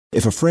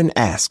If a friend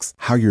asks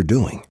how you're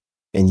doing,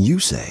 and you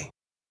say,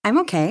 I'm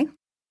okay.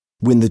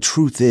 When the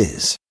truth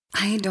is,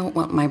 I don't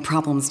want my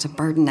problems to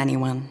burden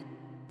anyone.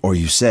 Or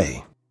you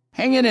say,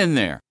 Hang it in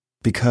there.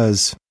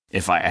 Because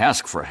if I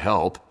ask for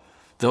help,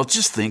 they'll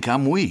just think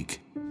I'm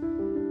weak.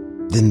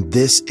 Then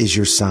this is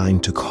your sign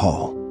to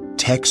call,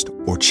 text,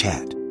 or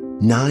chat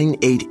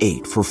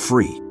 988 for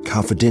free,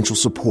 confidential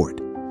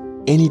support.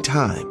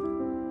 Anytime.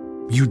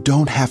 You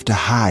don't have to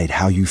hide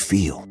how you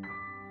feel.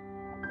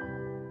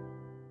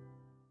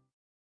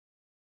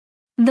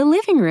 The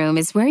living room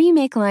is where you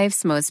make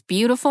life's most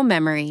beautiful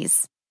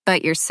memories.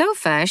 But your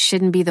sofa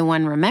shouldn't be the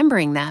one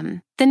remembering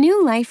them. The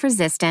new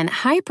life-resistant,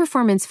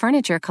 high-performance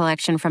furniture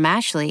collection from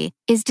Ashley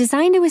is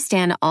designed to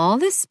withstand all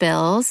the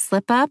spills,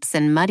 slip-ups,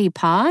 and muddy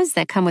paws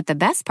that come with the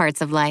best parts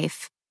of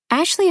life.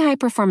 Ashley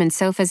high-performance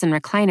sofas and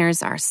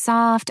recliners are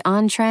soft,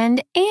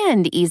 on-trend,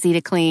 and easy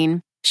to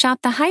clean. Shop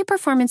the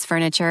high-performance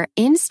furniture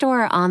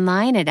in-store or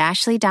online at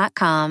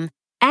ashley.com.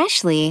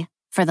 Ashley,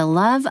 for the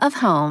love of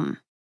home.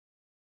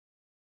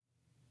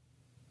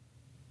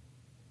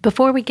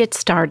 Before we get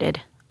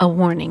started, a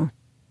warning.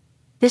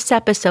 This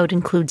episode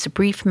includes a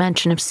brief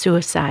mention of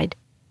suicide.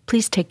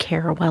 Please take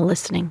care while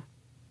listening.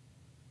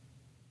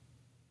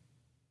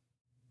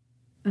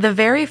 The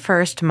very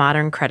first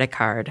modern credit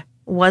card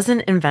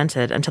wasn't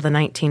invented until the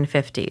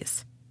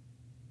 1950s.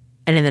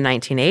 And in the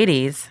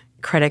 1980s,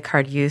 credit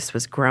card use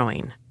was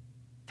growing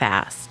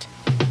fast.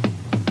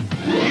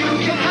 You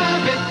can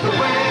have it the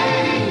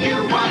way you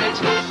want it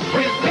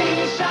with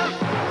Visa.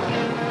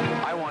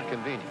 I want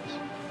convenience.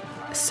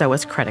 So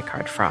was credit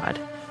card fraud.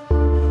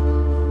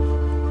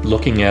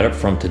 Looking at it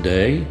from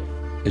today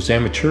is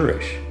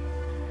amateurish.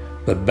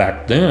 But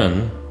back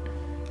then,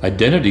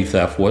 identity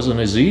theft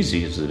wasn't as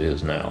easy as it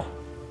is now.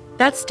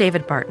 That's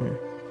David Barton.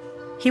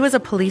 He was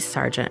a police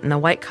sergeant in the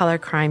white-collar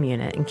crime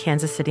unit in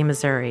Kansas City,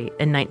 Missouri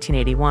in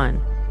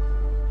 1981.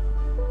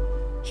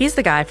 He's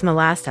the guy from the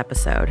last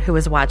episode who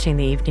was watching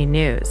the evening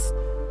news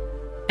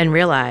and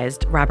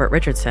realized Robert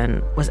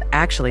Richardson was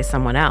actually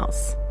someone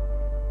else,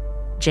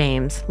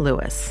 James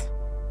Lewis.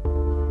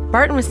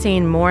 Barton was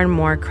seeing more and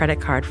more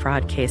credit card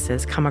fraud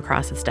cases come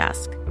across his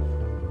desk.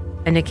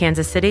 And in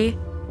Kansas City,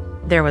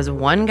 there was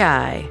one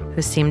guy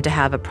who seemed to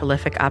have a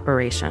prolific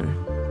operation.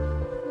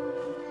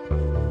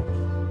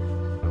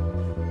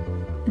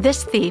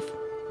 This thief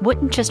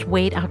wouldn't just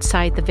wait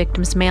outside the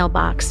victim's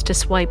mailbox to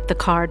swipe the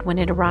card when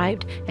it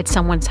arrived at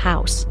someone's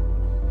house.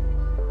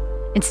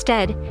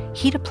 Instead,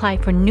 he'd apply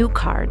for new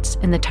cards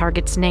in the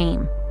target's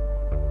name,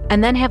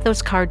 and then have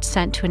those cards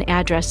sent to an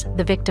address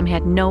the victim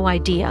had no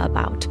idea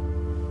about.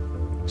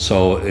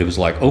 So it was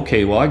like,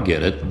 okay, well, I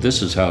get it.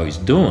 This is how he's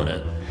doing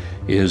it,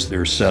 is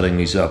they're setting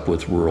these up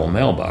with rural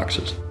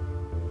mailboxes.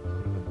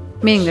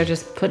 Meaning they're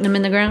just putting them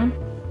in the ground?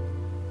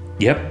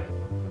 Yep.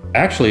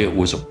 Actually, it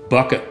was a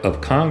bucket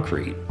of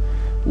concrete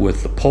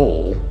with the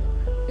pole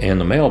and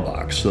the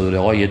mailbox, so that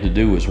all you had to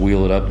do was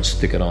wheel it up and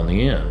stick it on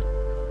the end.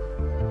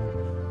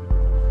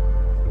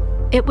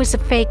 It was a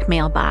fake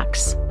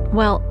mailbox.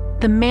 Well,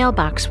 the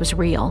mailbox was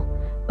real,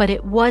 but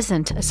it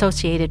wasn't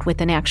associated with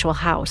an actual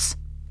house.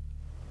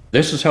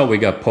 This is how we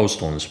got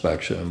postal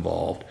inspection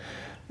involved,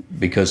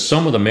 because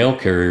some of the mail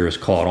carriers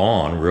caught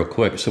on real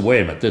quick. So wait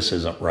a minute, this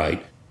isn't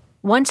right.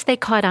 Once they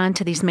caught on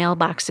to these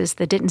mailboxes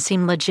that didn't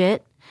seem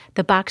legit,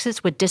 the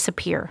boxes would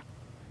disappear.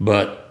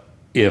 But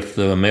if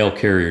the mail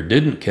carrier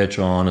didn't catch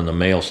on and the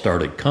mail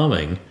started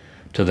coming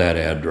to that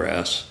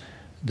address,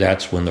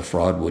 that's when the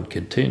fraud would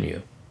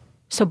continue.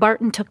 So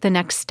Barton took the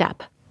next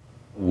step.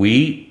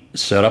 We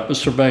set up a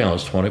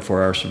surveillance,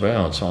 24-hour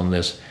surveillance on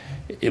this.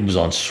 It was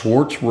on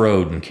Swartz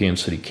Road in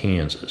Kansas City,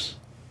 Kansas.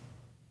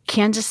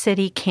 Kansas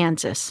City,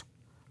 Kansas,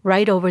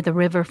 right over the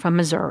river from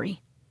Missouri.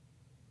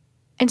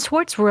 And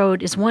Swartz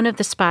Road is one of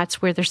the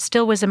spots where there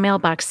still was a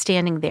mailbox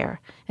standing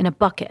there in a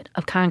bucket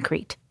of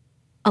concrete,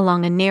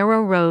 along a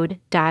narrow road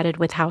dotted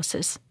with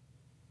houses.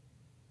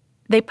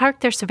 They parked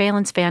their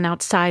surveillance van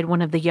outside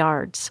one of the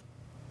yards.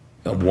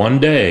 One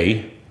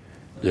day,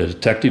 the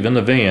detective in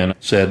the van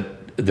said,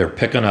 they're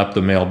picking up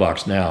the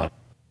mailbox now.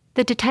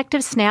 The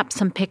detective snapped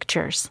some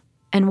pictures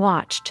and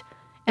watched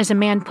as a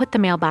man put the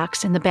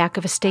mailbox in the back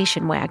of a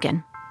station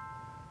wagon.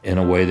 And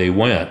away they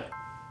went.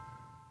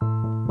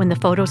 When the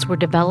photos were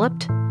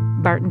developed,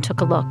 Barton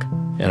took a look.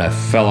 And I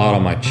fell out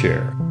of my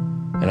chair.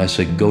 And I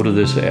said, go to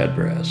this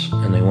address.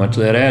 And they went to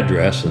that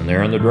address, and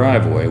there in the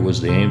driveway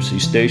was the AMC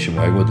station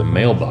wagon with the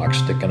mailbox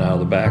sticking out of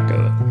the back of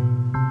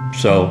it.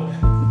 So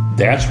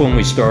that's when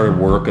we started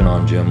working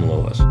on Jim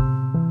Lewis.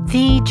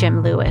 The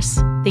Jim Lewis,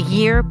 the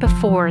year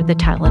before the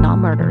Tylenol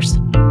murders.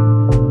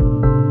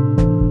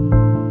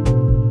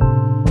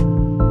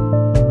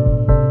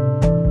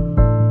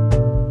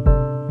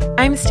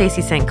 I'm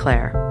Stacey St.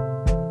 Clair.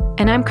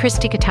 And I'm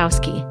Christy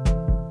Katowski.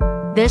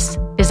 This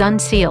is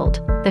Unsealed,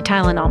 the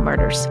Tylenol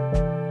murders.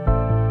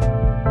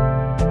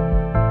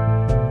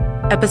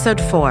 Episode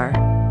 4,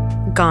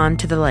 Gone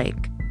to the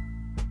Lake.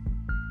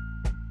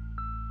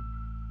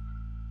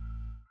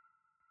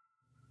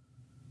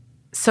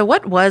 So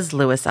what was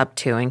Lewis up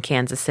to in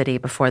Kansas City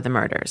before the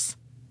murders?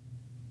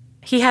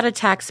 He had a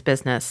tax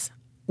business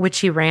which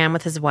he ran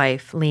with his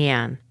wife,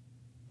 Leanne.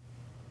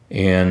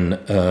 And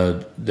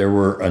there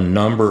were a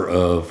number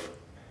of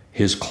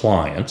his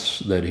clients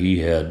that he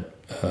had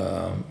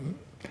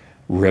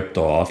ripped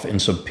off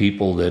and some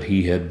people that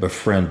he had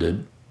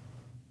befriended.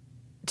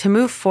 To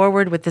move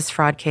forward with this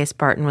fraud case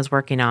Barton was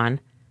working on,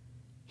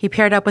 he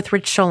paired up with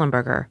Rich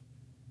Schollenberger.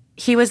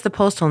 He was the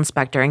postal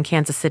inspector in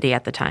Kansas City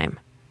at the time.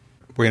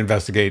 We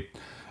investigate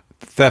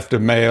theft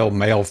of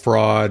mail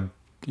fraud.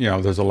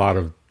 There's a lot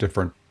of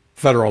different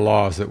federal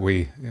laws that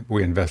we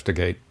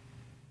investigate.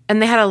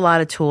 And they had a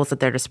lot of tools at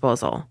their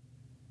disposal,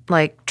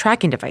 like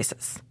tracking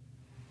devices.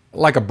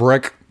 Like a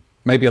brick,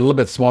 maybe a little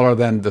bit smaller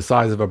than the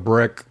size of a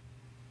brick.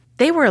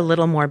 They were a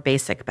little more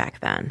basic back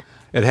then.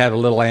 It had a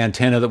little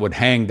antenna that would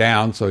hang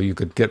down so you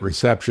could get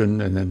reception,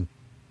 and then...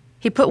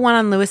 He put one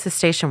on Lewis's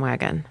station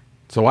wagon.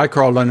 So I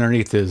crawled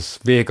underneath his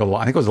vehicle.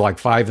 I think it was like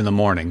 5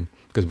 a.m,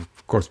 because,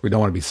 of course, we don't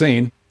want to be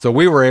seen. So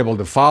we were able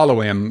to follow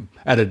him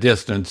at a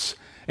distance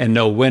and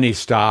know when he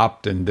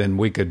stopped, and then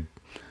we could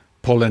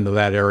pull into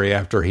that area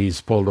after he's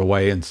pulled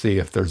away and see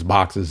if there's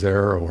boxes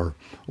there or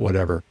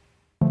whatever.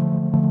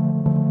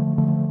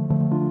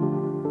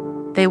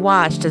 They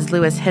watched as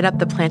Lewis hit up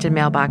the planted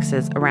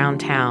mailboxes around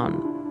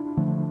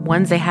town,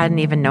 ones they hadn't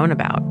even known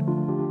about.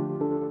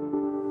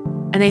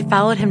 And they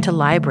followed him to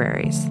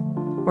libraries,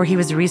 where he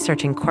was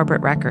researching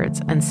corporate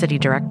records and city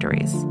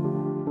directories.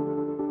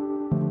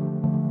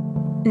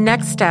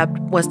 Next step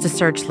was to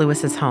search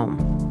Lewis's home.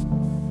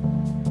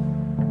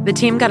 The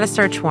team got a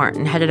search warrant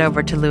and headed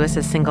over to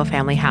Lewis's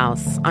single-family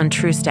house on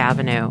Troost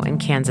Avenue in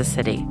Kansas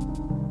City.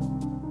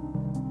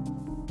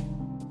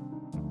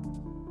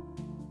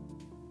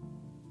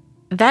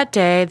 That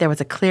day, there was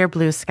a clear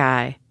blue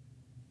sky.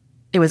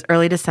 It was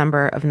early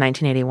December of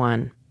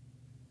 1981.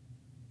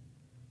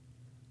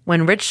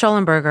 When Rich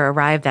Schollenberger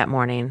arrived that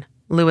morning,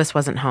 Lewis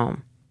wasn't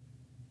home.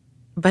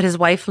 But his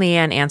wife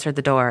Leanne answered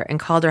the door and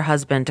called her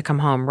husband to come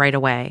home right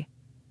away.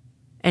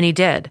 And he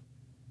did.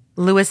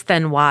 Lewis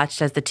then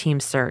watched as the team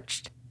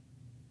searched.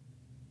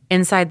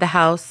 Inside the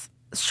house,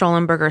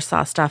 Schollenberger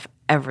saw stuff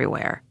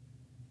everywhere.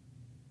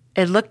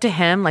 It looked to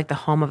him like the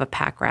home of a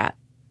pack rat.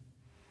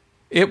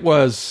 It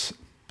was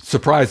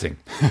surprising.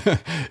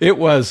 It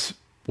was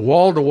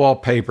wall-to-wall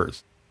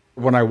papers.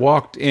 When I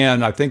walked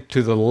in, I think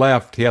to the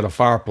left, he had a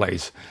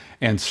fireplace,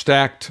 and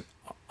stacked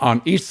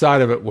on each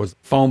side of it was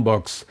phone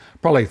books,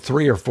 probably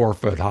 3 or 4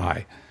 foot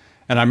high.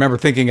 And I remember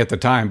thinking at the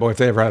time, boy, if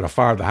they ever had a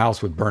fire, the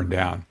house would burn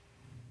down.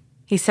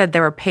 He said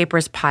there were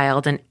papers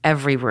piled in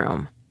every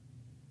room.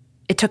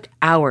 It took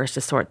hours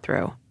to sort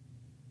through.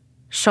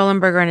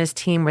 Schollenberger and his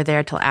team were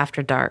there till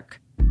after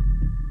dark.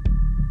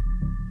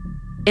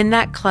 In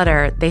that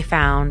clutter, they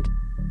found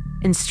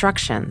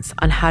instructions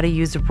on how to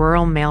use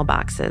rural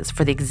mailboxes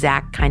for the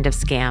exact kind of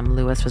scam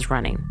Lewis was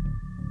running.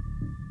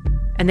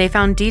 And they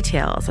found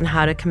details on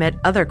how to commit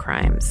other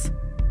crimes.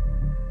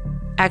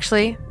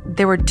 Actually,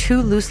 there were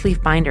 2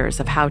 loose-leaf binders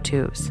of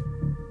how-tos.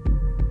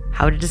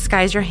 How to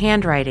disguise your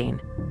handwriting,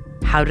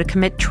 how to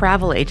commit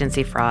travel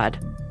agency fraud.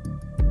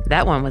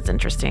 That one was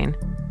interesting.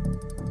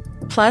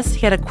 Plus,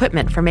 he had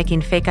equipment for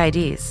making fake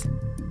IDs.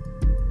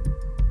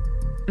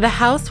 The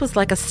house was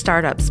like a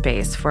startup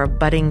space for a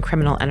budding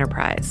criminal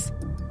enterprise,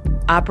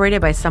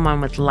 operated by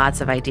someone with lots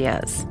of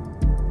ideas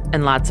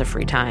and lots of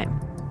free time.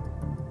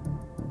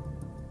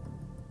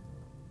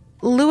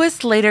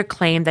 Lewis later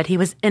claimed that he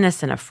was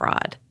innocent of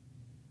fraud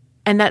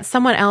and that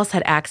someone else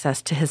had access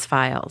to his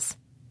files.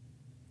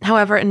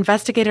 However,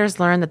 investigators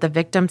learned that the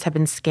victims had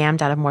been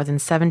scammed out of more than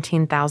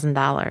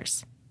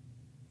 $17,000.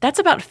 That's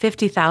about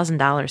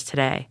 $50,000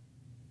 today.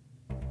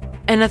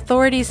 And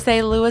authorities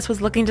say Lewis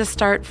was looking to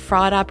start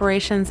fraud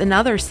operations in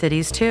other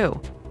cities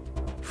too.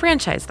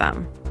 Franchise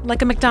them,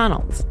 like a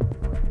McDonald's.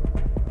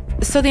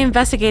 So the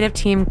investigative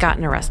team got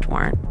an arrest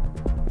warrant.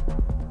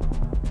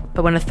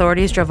 But when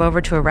authorities drove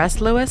over to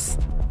arrest Lewis,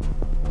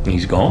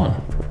 He's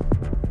gone.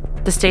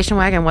 The station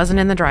wagon wasn't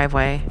in the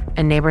driveway,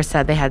 and neighbors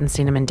said they hadn't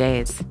seen him in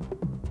days.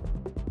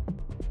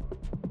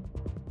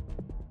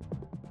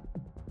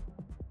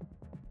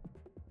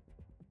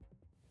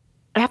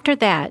 After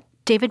that,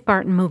 David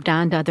Barton moved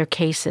on to other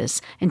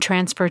cases and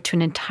transferred to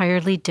an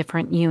entirely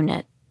different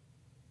unit.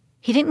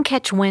 He didn't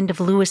catch wind of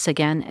Lewis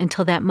again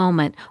until that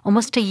moment,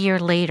 almost a year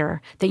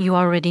later, that you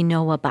already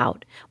know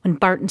about, when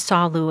Barton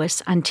saw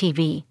Lewis on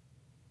TV.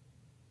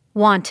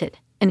 Wanted,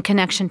 in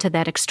connection to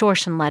that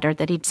extortion letter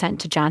that he'd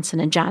sent to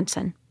Johnson &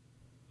 Johnson.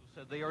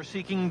 They are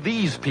seeking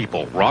these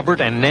people,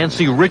 Robert and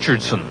Nancy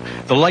Richardson,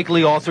 the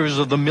likely authors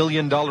of the $1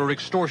 million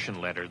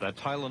extortion letter that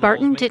Tylenol...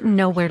 Barton didn't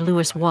know where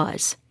Lewis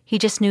was. He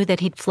just knew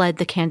that he'd fled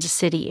the Kansas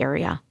City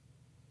area,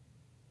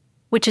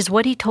 which is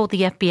what he told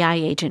the FBI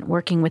agent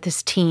working with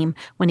his team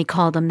when he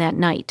called him that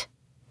night.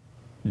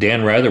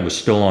 Dan Rather was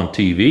still on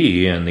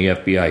TV, and the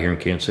FBI here in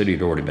Kansas City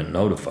had already been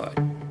notified.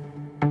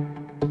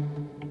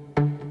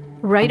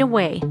 Right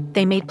away,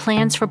 they made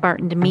plans for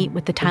Barton to meet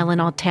with the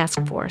Tylenol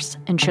task force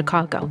in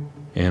Chicago.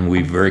 And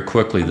we very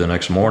quickly, the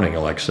next morning,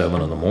 at like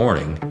 7 in the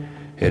morning,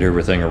 had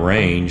everything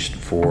arranged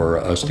for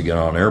us to get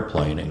on an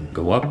airplane and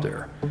go up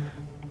there.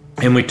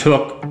 And we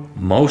took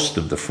most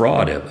of the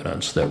fraud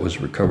evidence that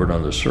was recovered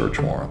on the search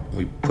warrant.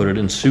 We put it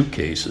in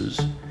suitcases.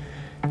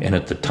 And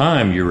at the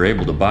time, you were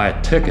able to buy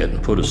a ticket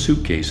and put a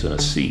suitcase in a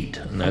seat,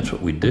 and that's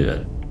what we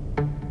did.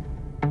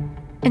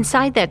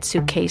 Inside that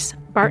suitcase,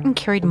 Barton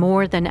carried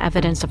more than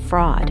evidence of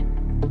fraud.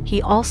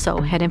 He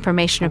also had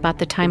information about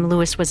the time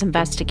Lewis was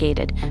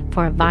investigated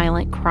for a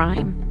violent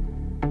crime.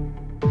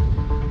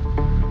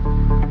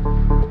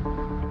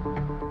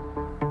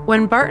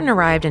 When Barton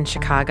arrived in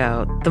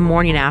Chicago the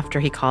morning after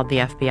he called the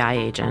FBI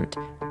agent,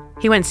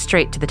 he went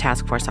straight to the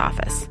task force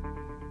office.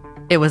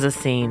 It was a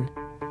scene.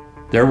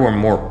 There were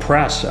more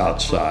press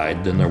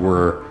outside than there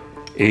were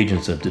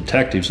agents and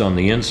detectives on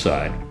the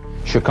inside.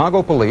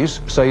 Chicago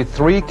police say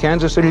 3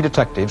 Kansas City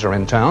detectives are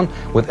in town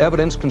with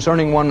evidence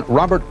concerning one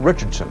Robert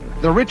Richardson.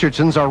 The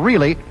Richardsons are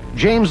really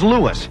James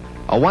Lewis,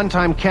 a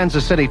one-time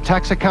Kansas City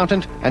tax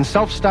accountant and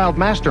self-styled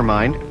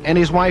mastermind, and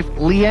his wife,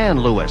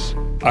 Leanne Lewis.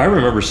 I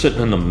remember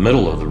sitting in the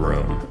middle of the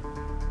room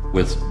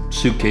with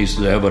suitcases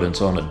of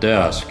evidence on a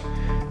desk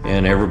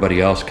and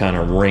everybody else kind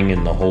of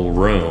ringing the whole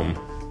room.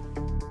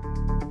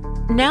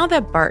 Now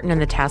that Barton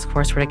and the task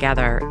force were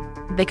together,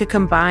 they could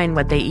combine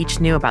what they each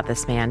knew about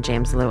this man,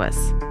 James Lewis.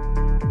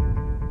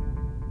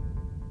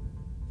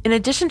 In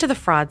addition to the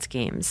fraud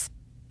schemes,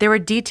 there were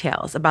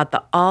details about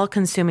the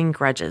all-consuming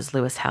grudges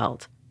Lewis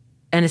held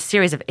and a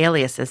series of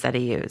aliases that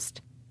he used.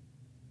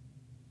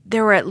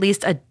 There were at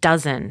least a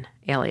dozen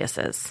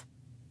aliases.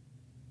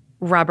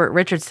 Robert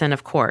Richardson,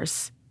 of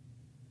course,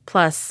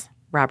 plus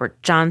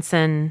Robert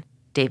Johnson,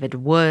 David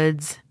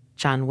Woods,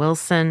 John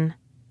Wilson.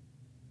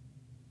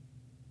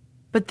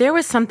 But there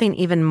was something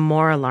even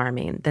more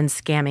alarming than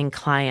scamming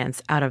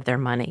clients out of their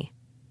money.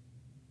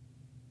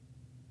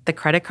 The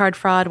credit card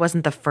fraud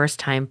wasn't the first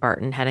time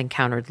Barton had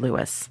encountered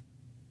Lewis.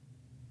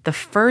 The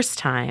first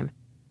time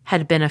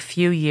had been a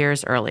few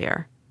years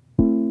earlier.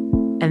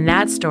 And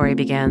that story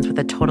begins with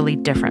a totally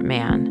different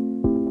man.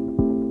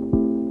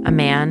 A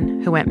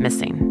man who went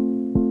missing.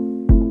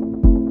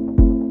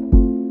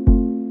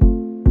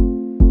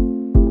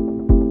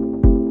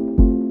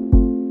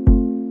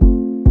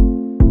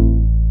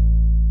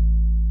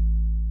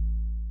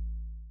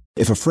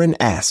 If a friend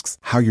asks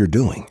how you're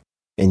doing,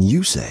 and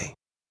you say,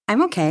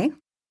 I'm okay.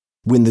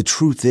 When the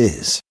truth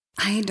is,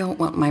 I don't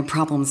want my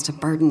problems to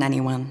burden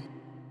anyone.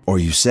 Or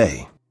you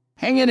say,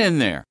 Hang it in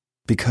there.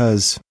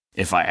 Because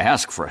if I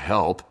ask for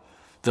help,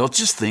 they'll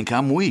just think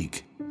I'm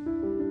weak.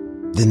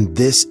 Then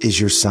this is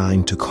your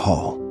sign to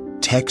call,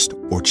 text,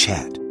 or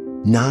chat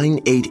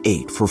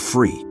 988 for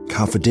free,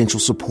 confidential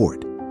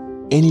support.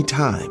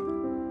 Anytime.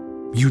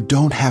 You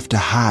don't have to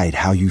hide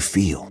how you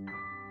feel.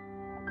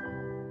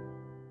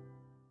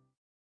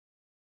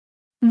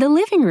 The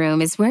living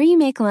room is where you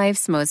make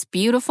life's most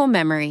beautiful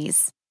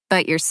memories.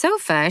 But your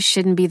sofa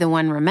shouldn't be the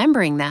one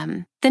remembering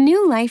them. The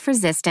new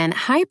life-resistant,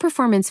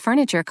 high-performance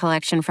furniture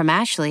collection from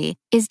Ashley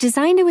is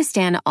designed to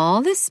withstand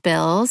all the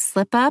spills,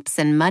 slip-ups,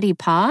 and muddy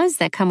paws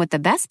that come with the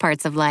best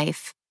parts of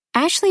life.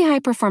 Ashley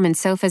high-performance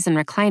sofas and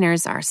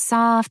recliners are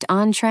soft,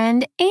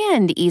 on-trend,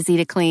 and easy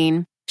to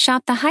clean.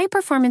 Shop the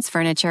high-performance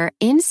furniture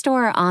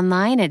in-store or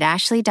online at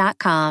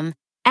ashley.com.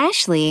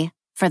 Ashley,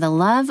 for the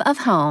love of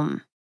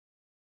home.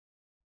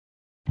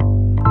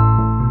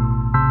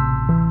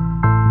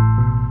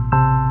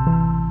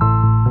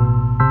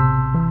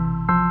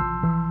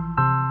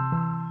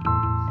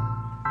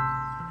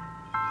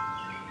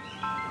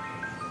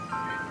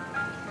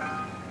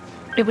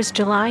 It was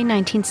July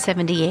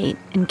 1978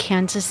 in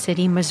Kansas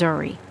City,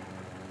 Missouri.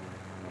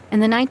 In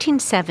the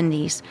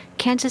 1970s,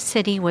 Kansas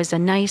City was a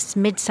nice,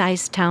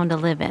 mid-sized town to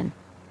live in.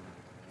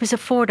 It was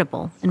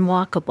affordable and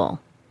walkable.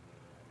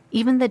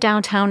 Even the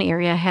downtown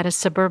area had a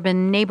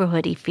suburban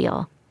neighborhoody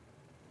feel.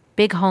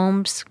 Big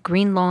homes,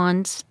 green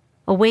lawns,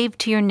 a wave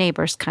to your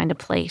neighbors kind of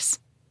place.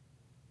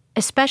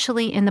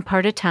 Especially in the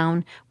part of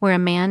town where a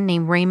man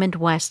named Raymond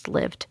West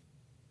lived.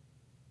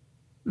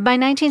 By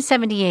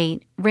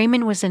 1978,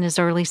 Raymond was in his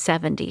early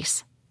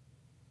 70s.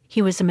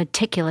 He was a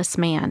meticulous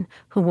man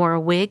who wore a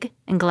wig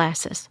and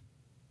glasses.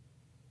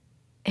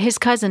 His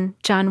cousin,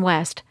 John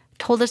West,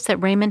 told us that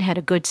Raymond had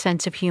a good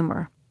sense of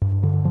humor.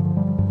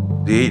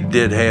 He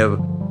did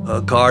have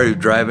a car he was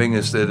driving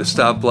at a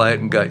stoplight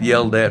and got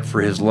yelled at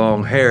for his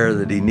long hair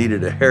that he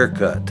needed a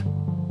haircut.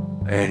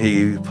 And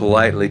he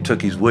politely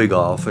took his wig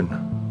off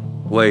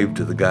and waved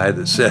to the guy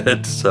that said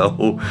it.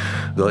 So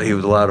he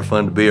was a lot of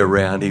fun to be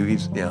around. He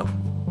was,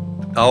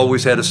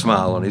 always had a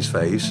smile on his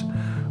face,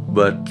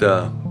 but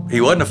he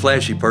wasn't a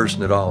flashy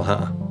person at all,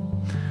 huh?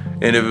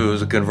 And if it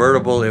was a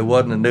convertible, it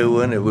wasn't a new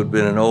one. It would have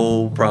been an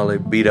old, probably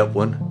beat-up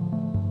one.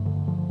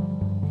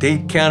 He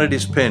counted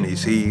his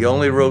pennies. He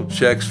only wrote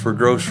checks for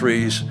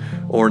groceries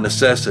or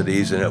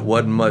necessities, and it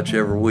wasn't much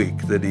every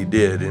week that he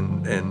did,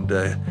 and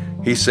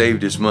he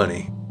saved his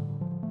money.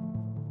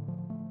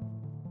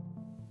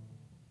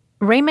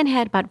 Raymond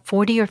had about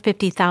 $40,000 or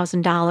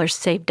 $50,000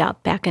 saved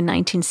up back in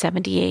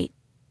 1978.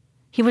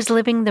 He was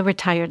living the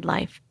retired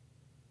life.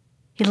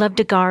 He loved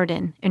to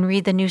garden and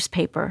read the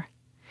newspaper.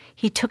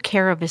 He took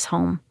care of his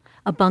home,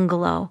 a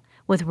bungalow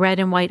with red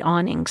and white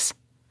awnings.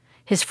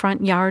 His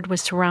front yard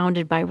was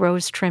surrounded by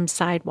rose-trimmed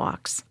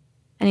sidewalks,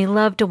 and he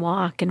loved to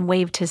walk and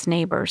wave to his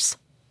neighbors.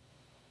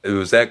 It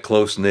was that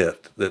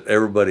close-knit that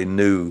everybody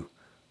knew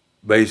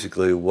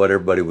basically what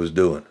everybody was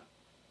doing.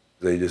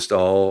 They just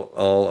all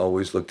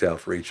always looked out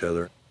for each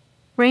other.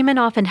 Raymond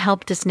often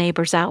helped his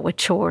neighbors out with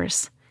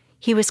chores.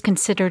 He was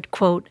considered,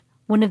 quote,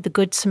 one of the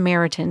good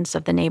Samaritans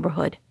of the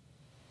neighborhood.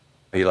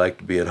 He liked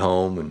to be at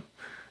home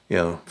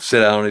and,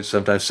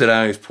 sometimes sit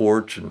on his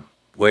porch and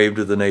wave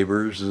to the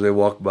neighbors as they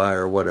walked by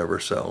or whatever,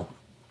 so.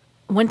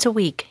 Once a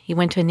week, he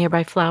went to a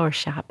nearby flower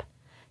shop.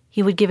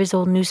 He would give his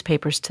old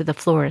newspapers to the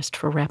florist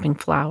for wrapping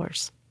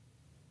flowers.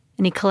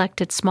 And he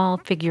collected small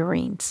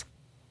figurines.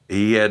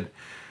 He had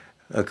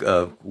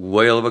a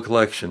whale of a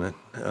collection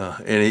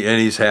in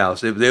his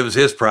house. It was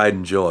his pride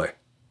and joy.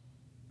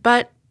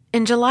 But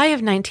in July of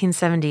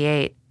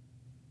 1978,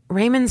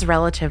 Raymond's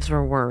relatives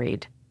were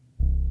worried.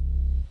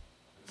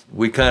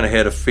 We kind of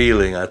had a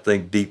feeling, I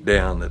think, deep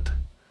down that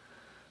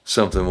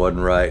something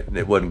wasn't right and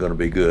it wasn't going to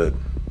be good.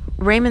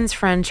 Raymond's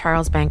friend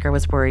Charles Banker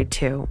was worried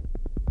too.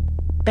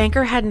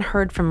 Banker hadn't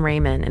heard from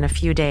Raymond in a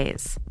few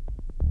days.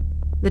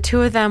 The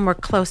two of them were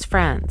close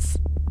friends.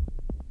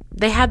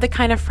 They had the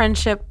kind of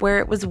friendship where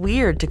it was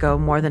weird to go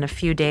more than a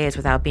few days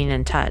without being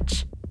in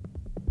touch.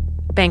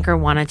 Banker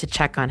wanted to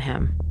check on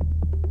him.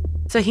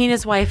 So he and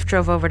his wife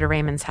drove over to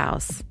Raymond's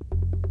house.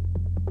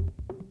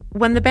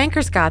 When the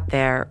Bankers got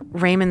there,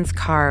 Raymond's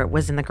car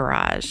was in the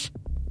garage,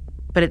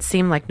 but it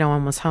seemed like no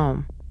one was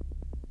home.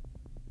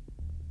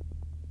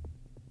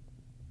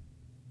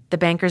 The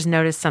Bankers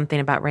noticed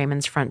something about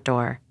Raymond's front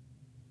door.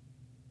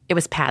 It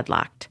was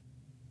padlocked.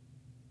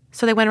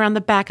 So they went around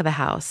the back of the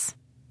house.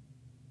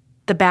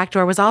 The back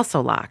door was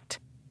also locked.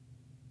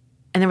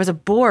 And there was a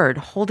board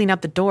holding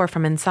up the door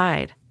from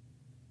inside.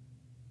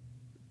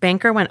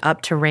 Banker went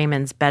up to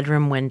Raymond's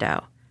bedroom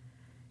window.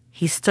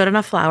 He stood in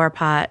a flower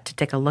pot to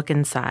take a look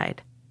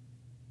inside.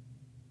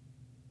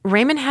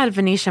 Raymond had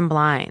Venetian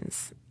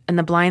blinds, and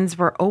the blinds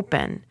were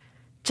open,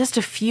 just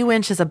a few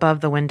inches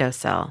above the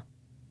windowsill.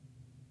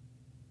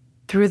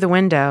 Through the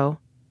window,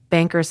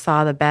 Banker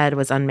saw the bed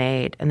was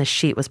unmade and the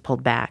sheet was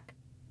pulled back,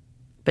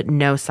 but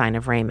no sign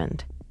of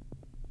Raymond.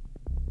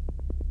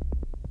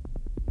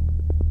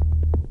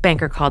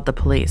 Banker called the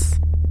police.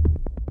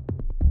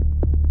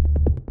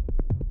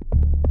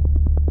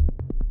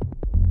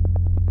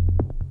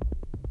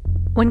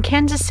 When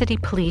Kansas City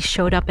police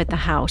showed up at the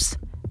house,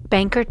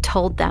 Banker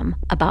told them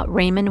about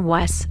Raymond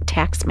West's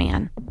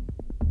taxman,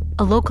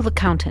 a local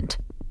accountant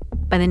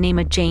by the name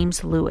of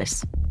James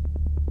Lewis.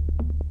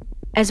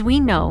 As we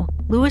know,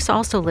 Lewis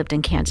also lived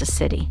in Kansas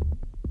City.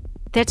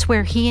 That's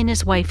where he and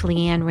his wife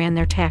Leanne ran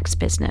their tax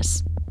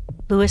business,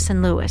 Lewis &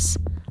 Lewis,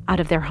 out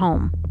of their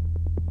home.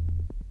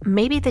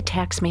 Maybe the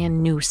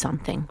taxman knew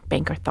something,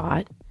 Banker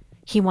thought.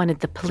 He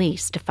wanted the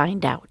police to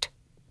find out.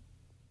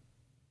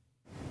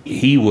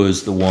 He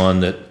was the one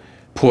that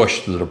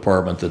pushed the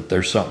department that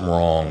there's something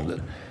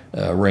wrong,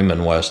 that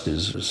Raymond West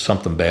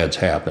something bad's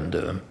happened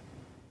to him.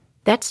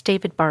 That's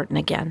David Barton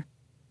again,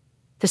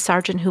 the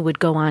sergeant who would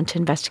go on to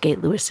investigate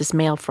Lewis's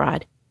mail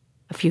fraud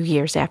a few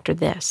years after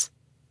this.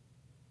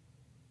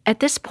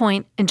 At this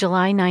point, in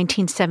July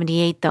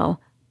 1978, though,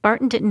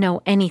 Barton didn't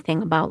know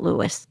anything about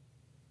Lewis.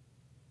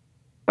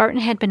 Barton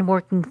had been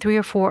working 3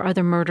 or 4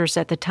 other murders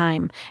at the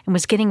time and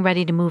was getting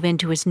ready to move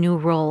into his new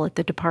role at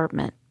the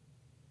department.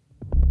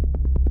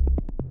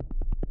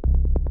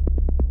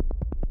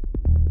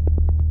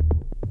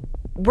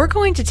 We're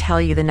going to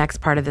tell you the next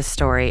part of this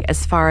story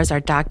as far as our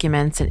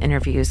documents and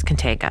interviews can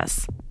take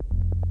us.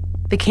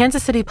 The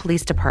Kansas City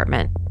Police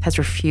Department has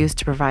refused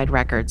to provide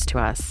records to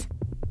us.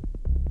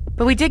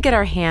 But we did get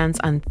our hands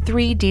on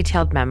 3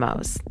 detailed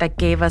memos that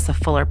gave us a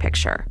fuller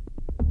picture.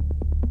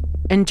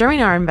 And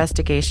during our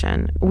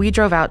investigation, we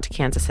drove out to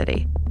Kansas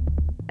City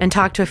and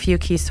talked to a few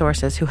key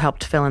sources who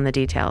helped fill in the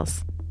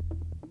details.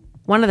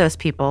 One of those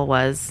people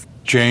was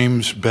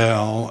James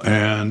Bell,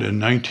 and in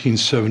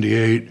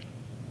 1978,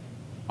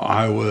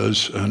 I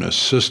was an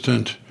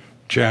assistant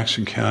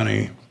Jackson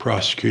County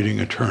prosecuting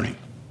attorney.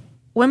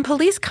 When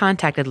police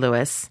contacted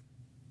Lewis,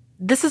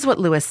 this is what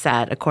Lewis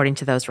said, according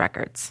to those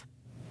records.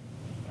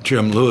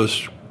 Jim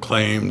Lewis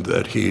claimed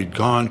that he'd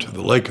gone to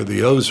the Lake of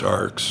the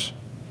Ozarks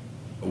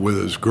with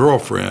his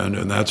girlfriend,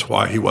 and that's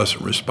why he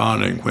wasn't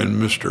responding when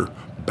Mr.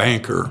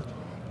 Banker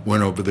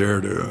went over there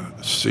to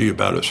see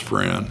about his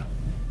friend.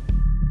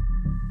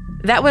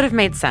 That would have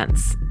made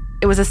sense.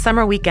 It was a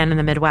summer weekend in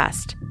the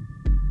Midwest,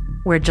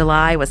 where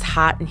July was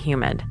hot and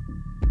humid.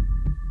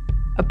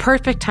 A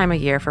perfect time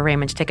of year for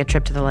Raymond to take a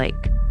trip to the lake.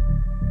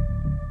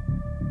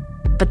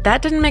 But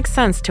that didn't make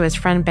sense to his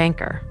friend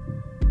Banker,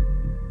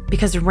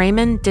 because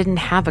Raymond didn't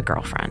have a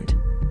girlfriend.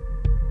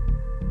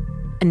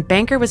 And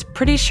Banker was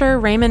pretty sure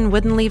Raymond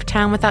wouldn't leave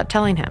town without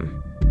telling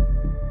him.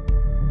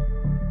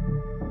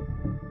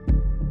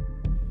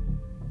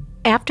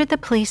 After the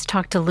police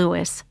talked to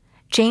Lewis,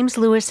 James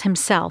Lewis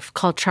himself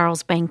called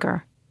Charles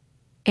Banker.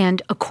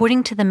 And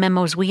according to the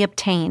memos we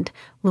obtained,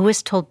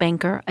 Lewis told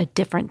Banker a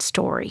different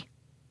story.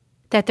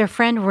 That their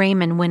friend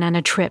Raymond went on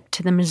a trip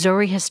to the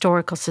Missouri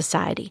Historical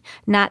Society,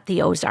 not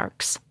the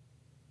Ozarks.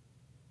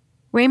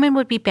 Raymond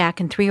would be back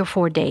in 3 or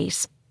 4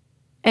 days.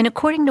 And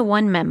according to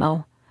one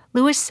memo,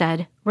 Lewis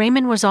said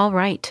Raymond was all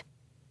right.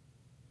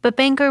 But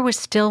Banker was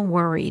still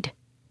worried,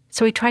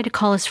 so he tried to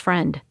call his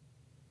friend.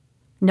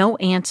 No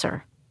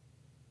answer.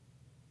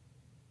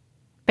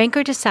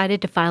 Banker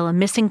decided to file a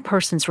missing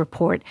persons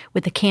report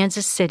with the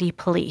Kansas City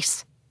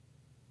police.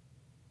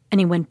 And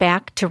he went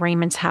back to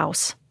Raymond's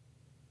house.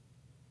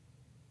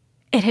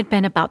 It had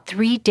been about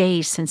 3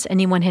 days since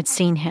anyone had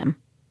seen him.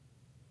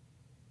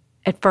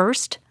 At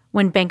first,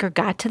 when Banker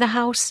got to the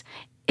house,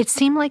 it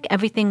seemed like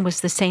everything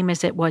was the same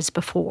as it was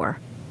before.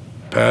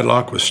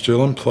 Padlock was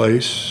still in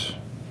place.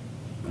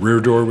 Rear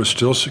door was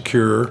still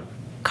secure.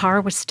 Car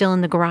was still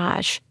in the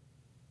garage.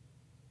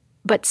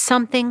 But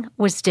something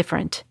was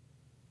different.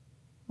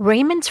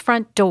 Raymond's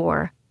front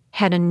door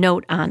had a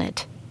note on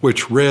it,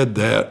 which read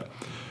that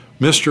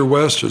Mr.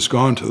 West has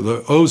gone to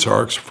the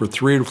Ozarks for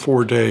 3 to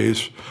 4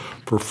 days.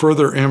 For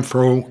further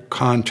info,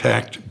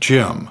 contact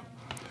Jim.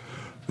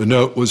 The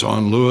note was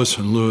on Lewis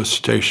and Lewis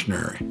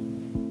stationery.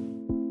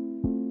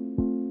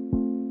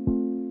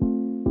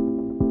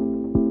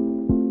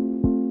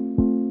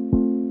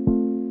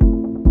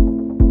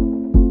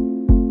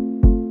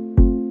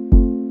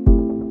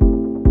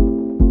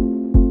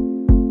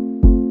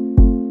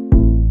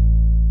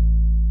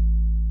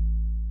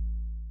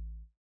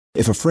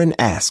 If a friend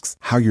asks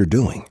how you're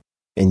doing,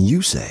 and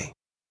you say,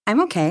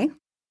 I'm okay.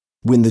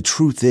 When the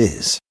truth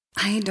is,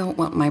 I don't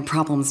want my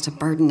problems to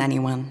burden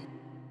anyone.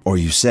 Or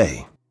you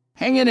say,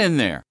 hang it in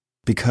there.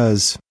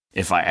 Because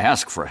if I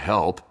ask for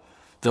help,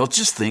 they'll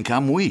just think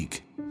I'm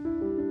weak.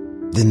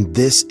 Then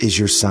this is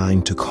your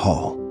sign to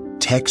call,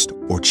 text,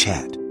 or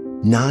chat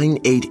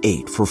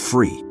 988 for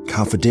free,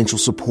 confidential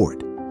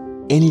support.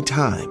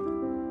 Anytime.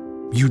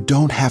 You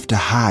don't have to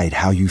hide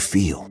how you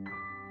feel.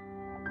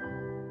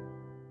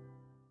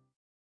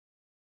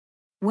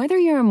 Whether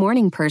you're a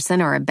morning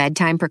person or a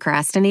bedtime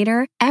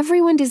procrastinator,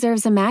 everyone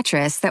deserves a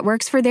mattress that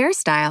works for their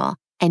style.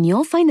 And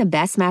you'll find the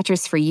best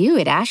mattress for you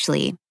at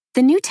Ashley.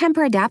 The new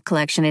Tempur-Adapt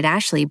collection at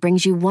Ashley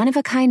brings you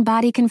one-of-a-kind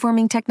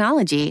body-conforming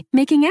technology,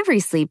 making every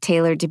sleep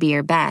tailored to be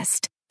your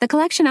best. The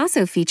collection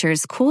also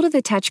features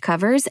cool-to-the-touch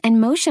covers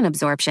and motion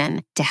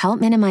absorption to help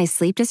minimize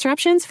sleep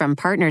disruptions from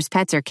partners,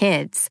 pets, or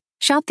kids.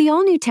 Shop the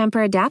all-new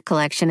Tempur-Adapt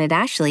collection at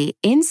Ashley,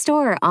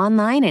 in-store or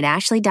online at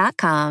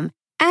ashley.com.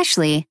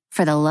 Ashley,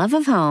 for the love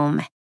of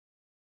home.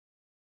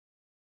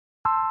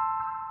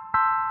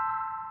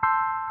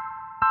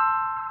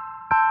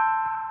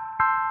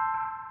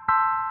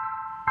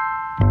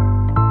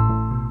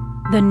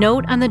 The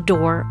note on the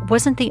door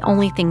wasn't the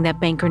only thing that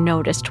Banker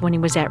noticed when he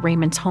was at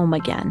Raymond's home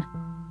again.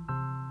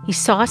 He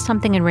saw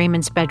something in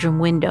Raymond's bedroom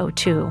window,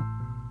 too.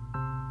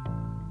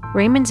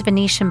 Raymond's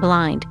Venetian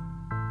blind.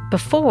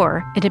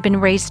 Before, it had been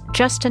raised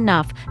just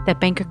enough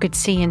that Banker could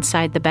see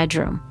inside the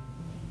bedroom.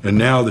 And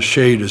now the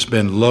shade has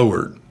been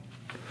lowered,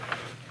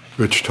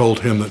 which told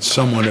him that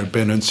someone had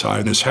been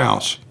inside his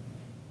house.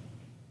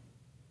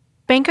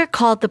 Banker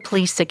called the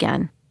police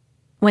again.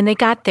 When they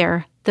got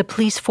there, the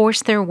police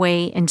forced their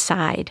way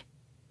inside,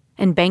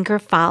 and Banker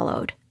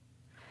followed.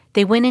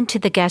 They went into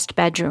the guest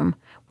bedroom,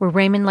 where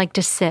Raymond liked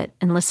to sit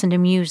and listen to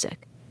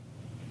music.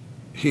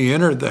 He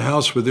entered the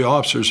house with the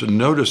officers and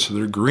noticed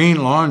the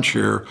green lawn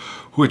chair,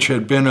 which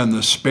had been in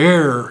the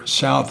spare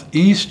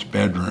southeast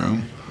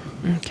bedroom.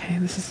 Okay,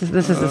 this is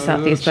the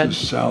southeast bedroom.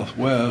 This is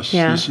southwest.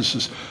 Yeah.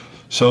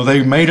 So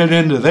they made it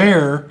into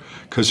there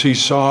because he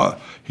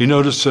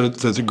noticed that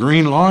the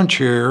green lawn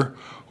chair,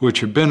 which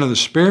had been in the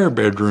spare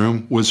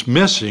bedroom, was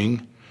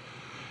missing,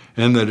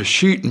 and that a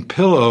sheet and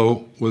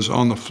pillow was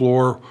on the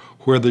floor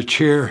where the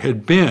chair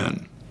had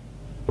been.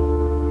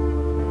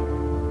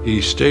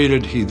 He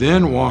stated he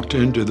then walked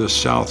into the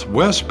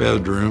southwest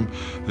bedroom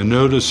and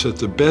noticed that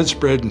the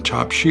bedspread and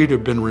top sheet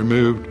had been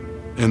removed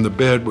and the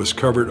bed was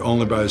covered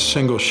only by a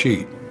single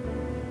sheet.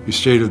 He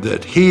stated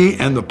that he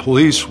and the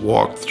police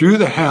walked through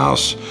the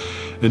house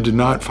and did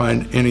not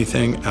find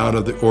anything out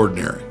of the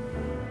ordinary.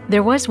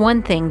 There was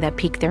one thing that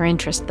piqued their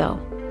interest, though.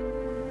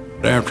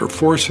 After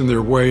forcing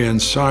their way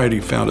inside, he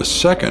found a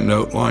second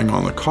note lying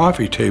on the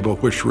coffee table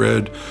which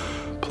read,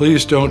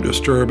 "Please don't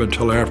disturb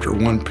until after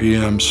 1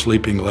 p.m.,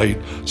 sleeping late,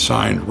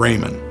 signed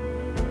Raymond."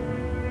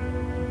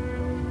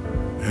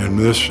 And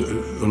this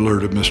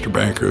alerted Mr.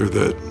 Banker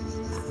that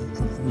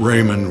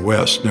Raymond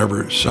West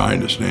never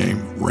signed his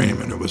name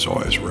Raymond. It was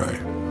always Ray.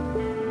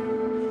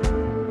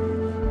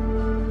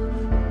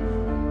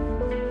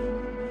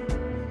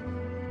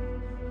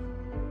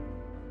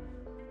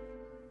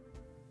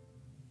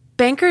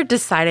 Banker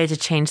decided to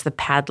change the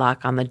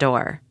padlock on the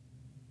door.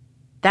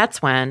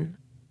 That's when,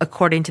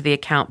 according to the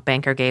account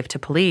Banker gave to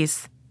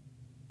police,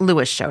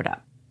 Lewis showed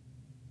up.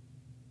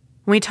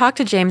 When we talked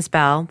to James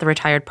Bell, the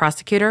retired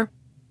prosecutor,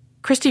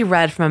 Christy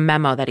read from a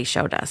memo that he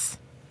showed us.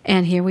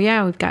 And here we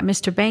are. We've got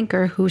Mr.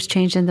 Banker, who's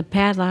changing the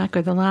padlock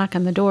or the lock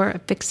on the door,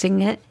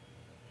 fixing it.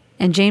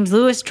 And James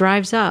Lewis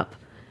drives up,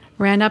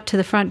 ran up to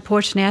the front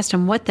porch and asked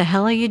him, "What the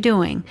hell are you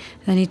doing?"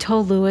 Then he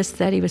told Lewis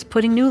that he was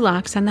putting new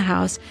locks on the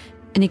house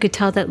and he could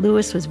tell that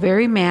Lewis was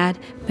very mad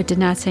but did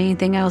not say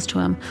anything else to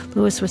him.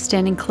 Lewis was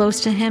standing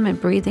close to him and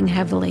breathing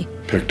heavily.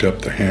 Picked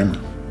up the hammer.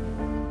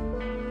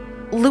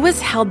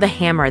 Lewis held the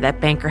hammer that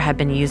Banker had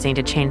been using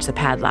to change the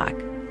padlock,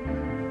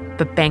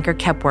 but Banker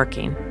kept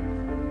working.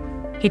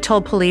 He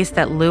told police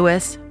that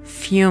Lewis,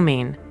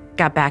 fuming,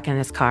 got back in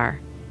his car.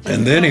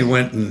 And then he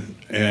went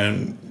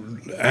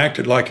and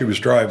acted like he was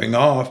driving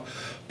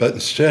off, but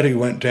instead he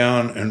went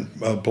down and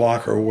a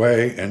block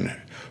away and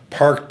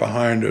parked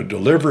behind a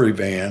delivery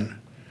van.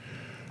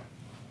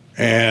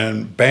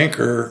 And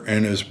Banker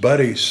and his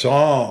buddy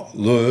saw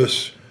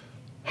Lewis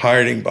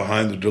hiding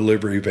behind the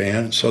delivery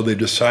van, so they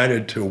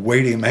decided to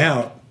wait him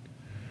out.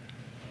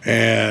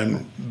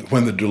 And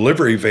when the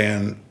delivery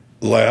van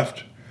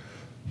left,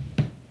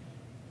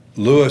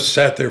 Lewis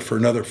sat there for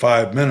another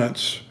 5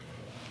 minutes,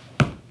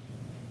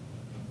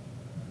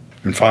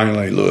 and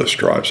finally Lewis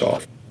drives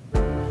off.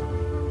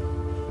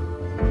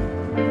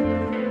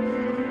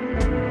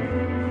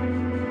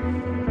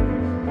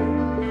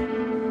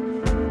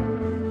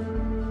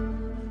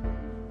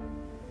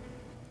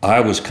 I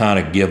was kind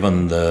of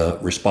given the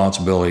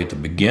responsibility at the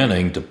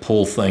beginning to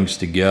pull things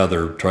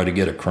together, try to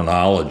get a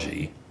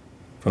chronology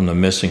from the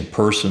missing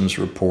persons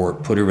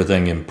report, put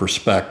everything in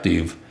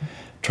perspective,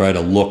 try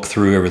to look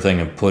through everything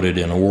and put it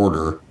in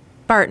order.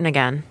 Barton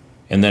again.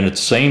 And then at the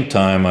same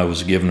time, I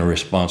was given a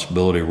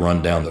responsibility to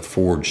run down the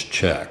forged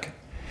check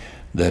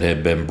that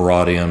had been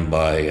brought in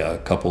by a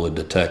couple of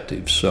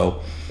detectives.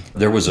 So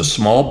there was a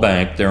small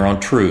bank there on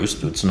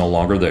Troost. It's no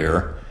longer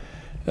there.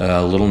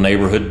 A little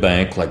neighborhood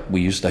bank like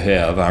we used to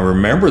have. I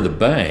remember the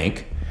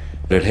bank.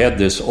 It had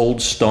this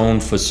old stone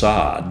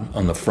facade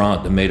on the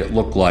front that made it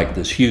look like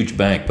this huge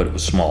bank, but it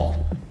was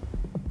small.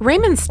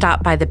 Raymond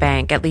stopped by the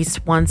bank at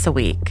least once a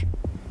week.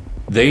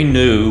 They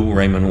knew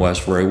Raymond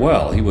West very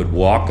well. He would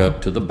walk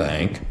up to the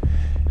bank,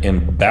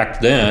 and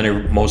back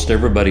then, most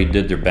everybody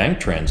did their bank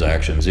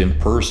transactions in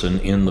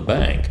person in the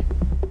bank.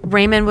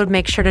 Raymond would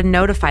make sure to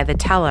notify the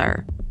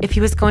teller if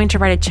he was going to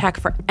write a check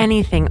for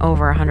anything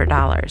over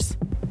 $100.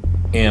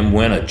 And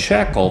when a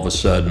check all of a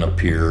sudden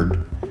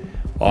appeared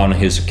on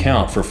his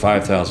account for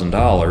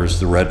 $5,000,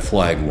 the red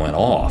flag went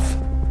off.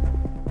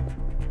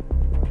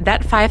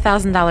 That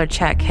 $5,000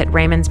 check hit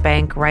Raymond's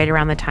bank right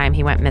around the time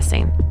he went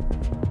missing.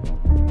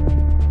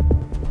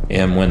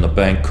 And when the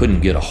bank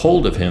couldn't get a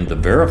hold of him to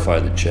verify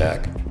the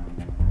check,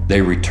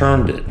 they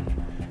returned it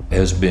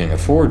as being a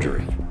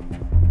forgery.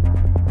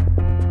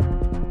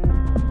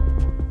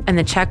 And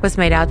the check was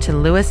made out to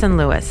Lewis &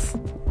 Lewis,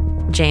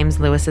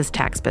 James Lewis's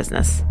tax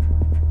business.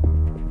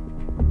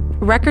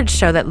 Records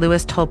show that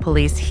Lewis told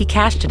police he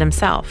cashed it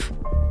himself.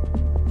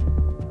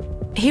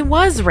 He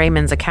was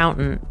Raymond's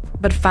accountant,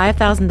 but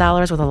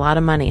 $5,000 was a lot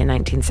of money in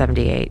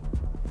 1978.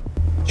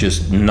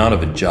 Just none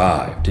of it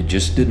jived. It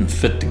just didn't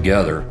fit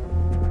together.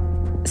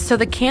 So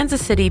the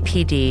Kansas City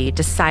PD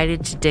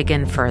decided to dig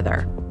in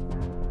further.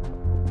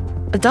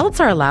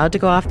 Adults are allowed to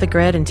go off the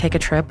grid and take a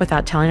trip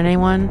without telling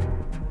anyone,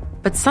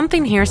 but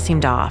something here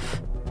seemed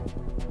off.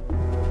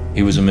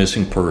 He was a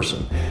missing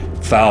person.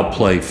 Foul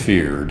play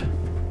feared.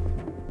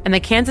 And the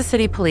Kansas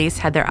City police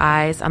had their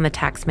eyes on the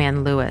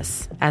taxman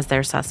Lewis as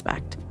their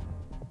suspect.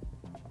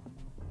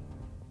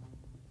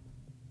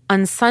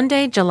 On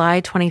Sunday,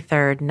 July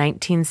 23rd,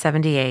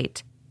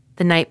 1978,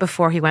 the night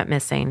before he went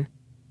missing,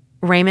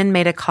 Raymond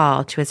made a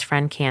call to his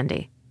friend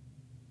Candy.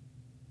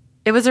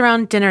 It was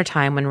around dinner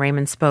time when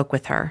Raymond spoke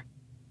with her.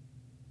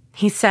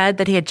 He said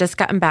that he had just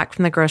gotten back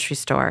from the grocery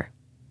store.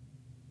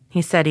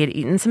 He said he had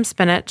eaten some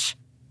spinach,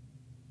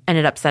 and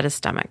it upset his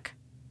stomach.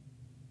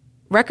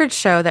 Records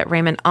show that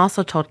Raymond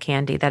also told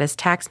Candy that his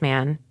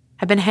taxman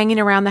had been hanging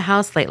around the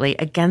house lately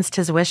against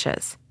his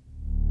wishes.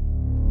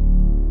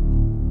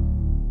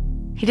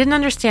 He didn't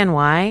understand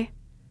why,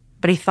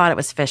 but he thought it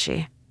was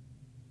fishy.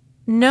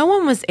 No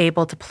one was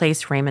able to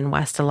place Raymond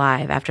West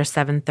alive after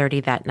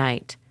 7:30 that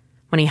night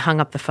when he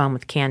hung up the phone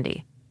with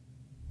Candy.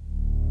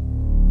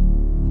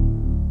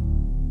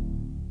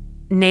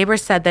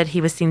 Neighbors said that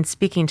he was seen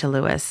speaking to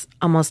Lewis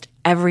almost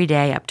every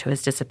day up to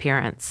his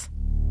disappearance.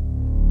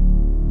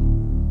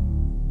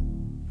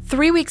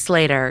 3 weeks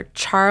later,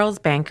 Charles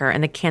Banker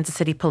and the Kansas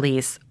City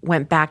police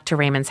went back to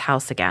Raymond's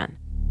house again.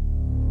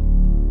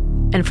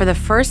 And for the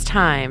first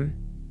time,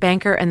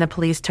 Banker and the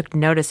police took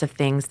notice of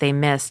things they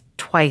missed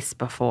twice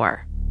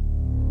before.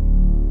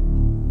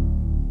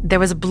 There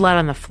was blood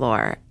on the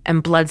floor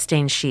and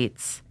blood-stained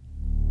sheets.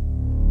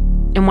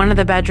 In one of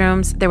the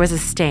bedrooms, there was a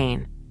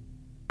stain,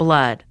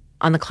 blood,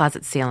 on the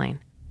closet ceiling.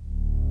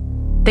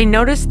 They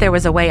noticed there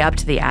was a way up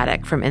to the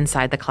attic from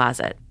inside the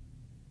closet.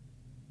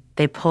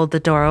 They pulled the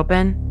door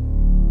open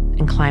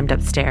and climbed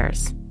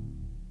upstairs.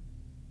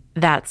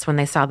 That's when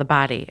they saw the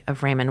body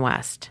of Raymond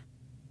West.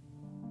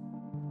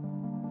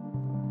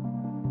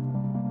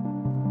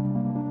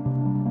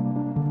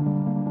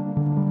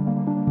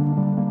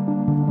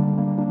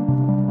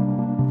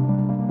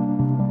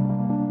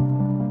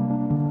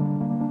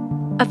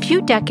 A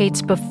few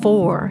decades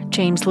before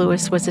James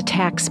Lewis was a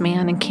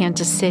taxman in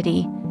Kansas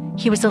City,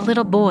 he was a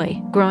little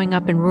boy growing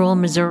up in rural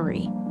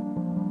Missouri.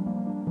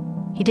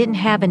 He didn't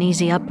have an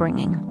easy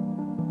upbringing.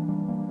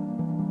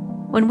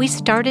 When we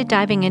started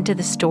diving into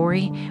the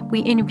story, we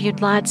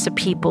interviewed lots of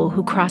people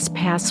who crossed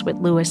paths with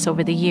Lewis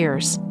over the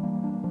years.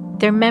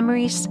 Their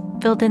memories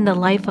filled in the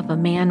life of a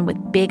man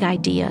with big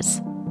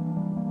ideas.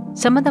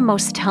 Some of the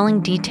most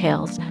telling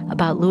details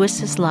about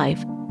Lewis's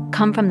life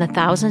come from the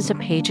thousands of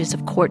pages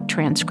of court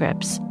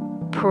transcripts,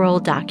 parole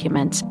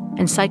documents,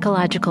 and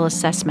psychological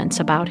assessments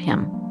about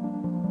him.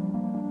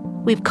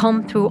 We've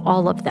combed through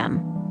all of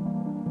them.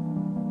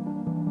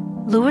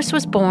 Lewis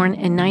was born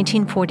in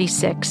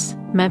 1946,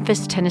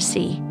 Memphis,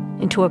 Tennessee,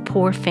 into a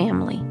poor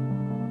family.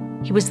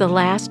 He was the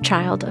last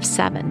child of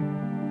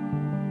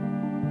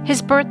 7.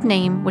 His birth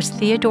name was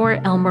Theodore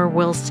Elmer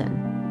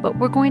Wilson, but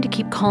we're going to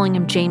keep calling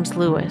him James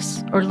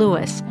Lewis, or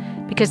Lewis,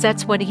 because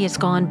that's what he has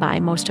gone by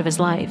most of his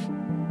life.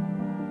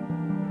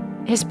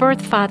 His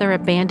birth father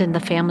abandoned the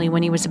family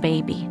when he was a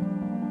baby.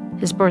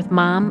 His birth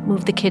mom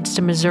moved the kids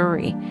to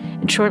Missouri,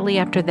 and shortly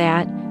after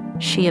that,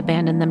 she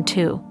abandoned them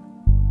too.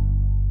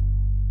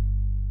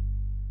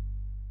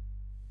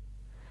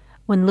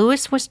 When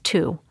Lewis was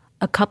 2,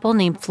 a couple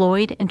named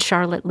Floyd and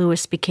Charlotte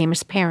Lewis became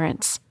his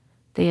parents.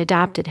 They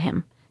adopted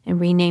him and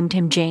renamed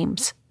him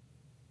James.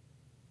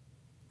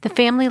 The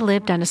family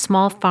lived on a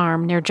small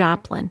farm near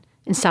Joplin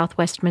in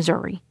southwest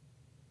Missouri.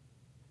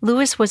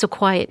 Lewis was a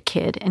quiet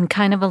kid and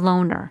kind of a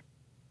loner.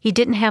 He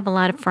didn't have a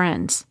lot of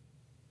friends.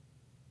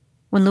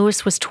 When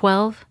Lewis was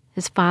 12,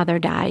 his father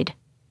died.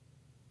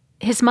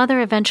 His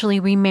mother eventually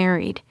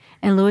remarried,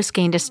 and Lewis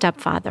gained a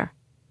stepfather.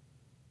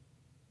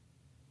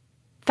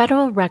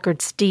 Federal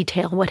records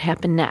detail what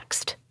happened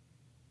next.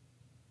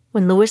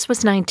 When Lewis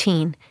was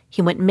 19,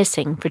 he went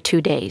missing for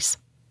 2 days.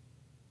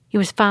 He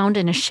was found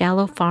in a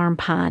shallow farm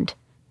pond,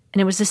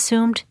 and it was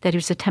assumed that he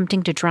was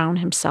attempting to drown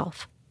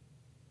himself.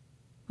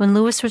 When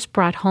Lewis was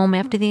brought home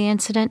after the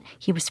incident,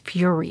 he was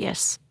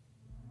furious.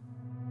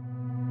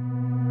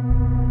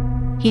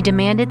 He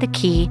demanded the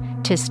key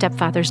to his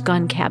stepfather's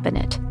gun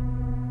cabinet.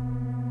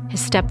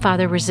 His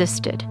stepfather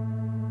resisted.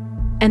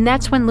 And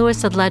that's when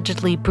Lewis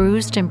allegedly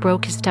bruised and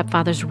broke his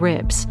stepfather's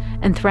ribs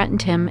and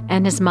threatened him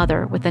and his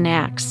mother with an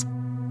axe.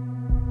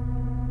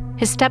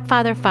 His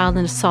stepfather filed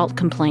an assault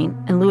complaint,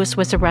 and Lewis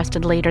was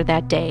arrested later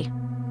that day.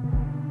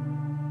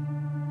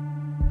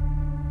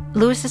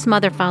 Lewis's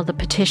mother filed a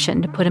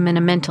petition to put him in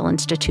a mental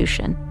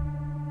institution.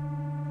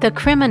 The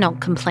criminal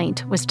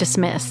complaint was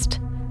dismissed,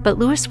 but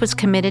Lewis was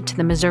committed to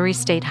the Missouri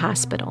State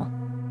Hospital.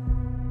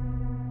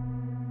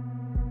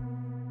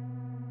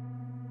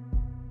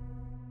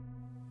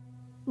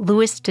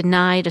 Lewis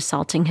denied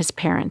assaulting his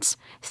parents,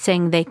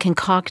 saying they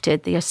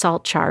concocted the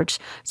assault charge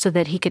so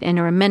that he could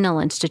enter a mental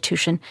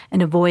institution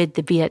and avoid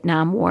the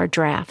Vietnam War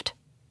draft.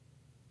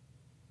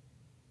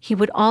 He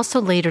would also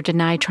later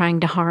deny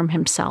trying to harm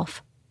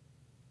himself.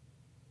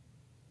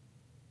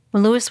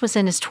 When Lewis was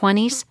in his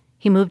 20s,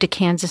 he moved to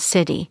Kansas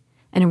City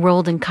and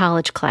enrolled in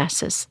college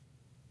classes.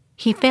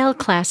 He failed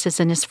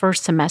classes in his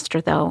first semester,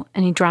 though,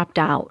 and he dropped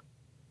out.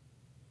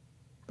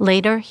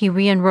 Later, he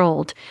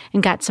re-enrolled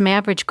and got some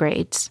average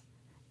grades,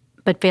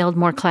 but failed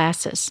more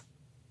classes.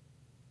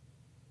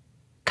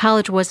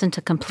 College wasn't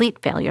a complete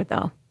failure,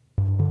 though.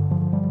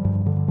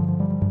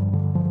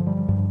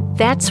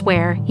 That's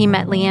where he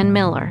met Leanne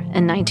Miller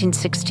in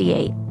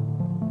 1968.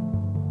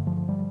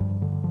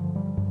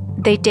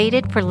 They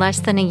dated for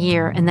less than a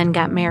year and then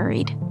got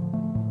married.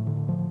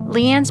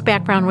 Leanne's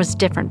background was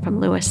different from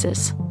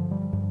Lewis's.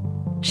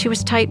 She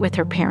was tight with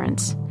her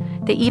parents.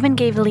 They even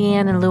gave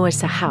Leanne and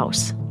Lewis a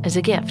house as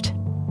a gift.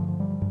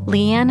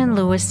 Leanne and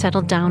Lewis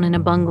settled down in a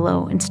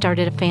bungalow and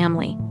started a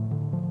family.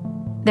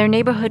 Their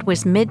neighborhood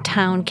was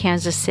Midtown,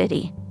 Kansas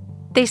City.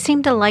 They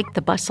seemed to like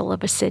the bustle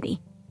of a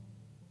city.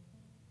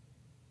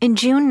 In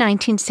June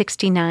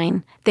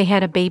 1969, they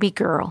had a baby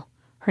girl.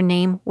 Her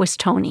name was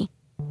Toni.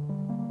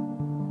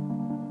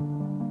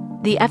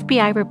 The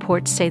FBI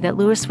reports say that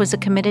Lewis was a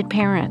committed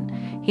parent.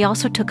 He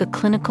also took a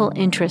clinical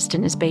interest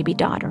in his baby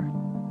daughter.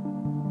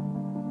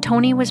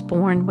 Toni was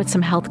born with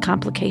some health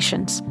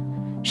complications.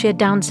 She had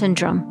Down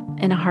syndrome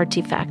and a heart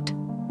defect.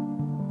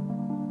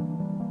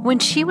 When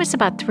she was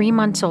about 3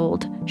 months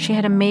old, she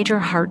had a major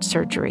heart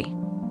surgery.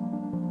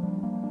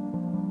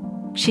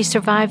 She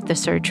survived the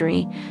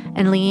surgery,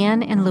 and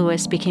Leanne and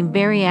Lewis became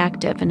very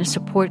active in a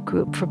support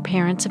group for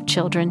parents of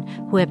children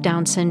who have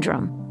Down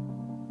syndrome.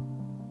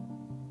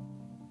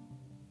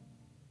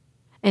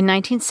 In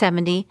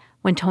 1970,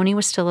 when Toni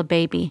was still a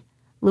baby,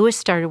 Lewis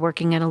started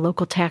working at a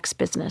local tax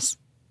business.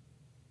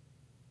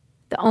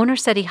 The owner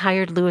said he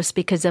hired Lewis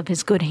because of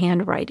his good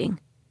handwriting,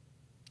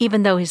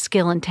 even though his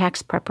skill in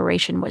tax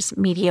preparation was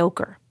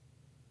mediocre.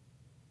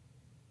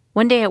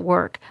 One day at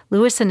work,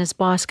 Lewis and his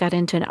boss got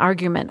into an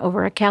argument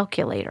over a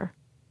calculator.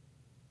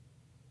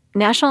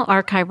 National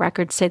Archive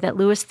records say that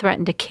Lewis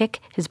threatened to kick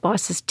his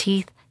boss's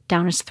teeth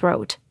down his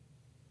throat.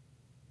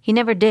 He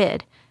never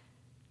did,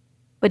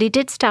 but he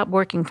did stop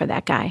working for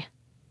that guy.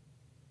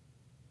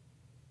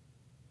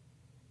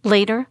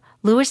 Later,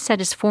 Lewis said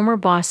his former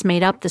boss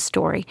made up the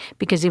story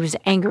because he was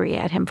angry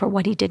at him for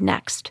what he did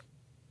next.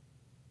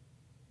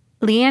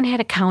 Leanne had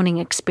accounting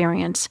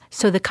experience,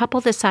 so the couple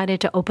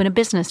decided to open a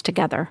business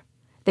together.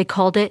 They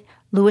called it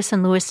Lewis &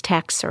 Lewis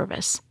Tax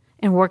Service.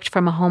 and worked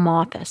from a home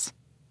office.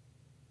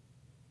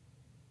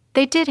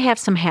 They did have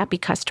some happy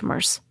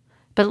customers,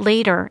 but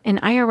later an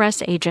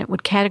IRS agent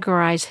would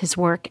categorize his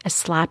work as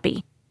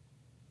sloppy.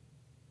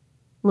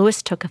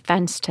 Lewis took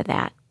offense to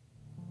that.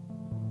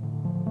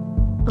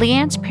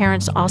 Leanne's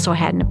parents also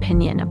had an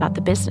opinion about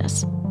the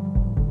business.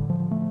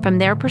 From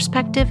their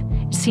perspective,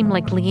 it seemed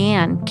like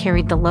Leanne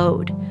carried the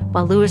load,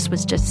 while Lewis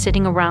was just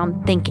sitting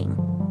around thinking.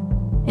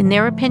 In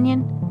their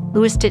opinion,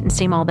 Lewis didn't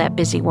seem all that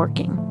busy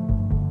working.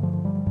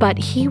 But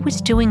he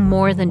was doing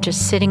more than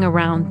just sitting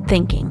around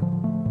thinking.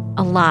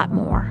 A lot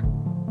more.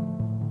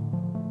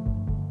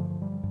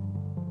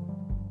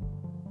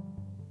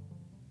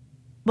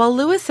 While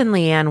Lewis and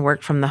Leanne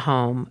worked from the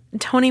home,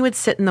 Tony would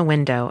sit in the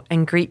window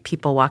and greet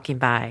people walking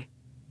by.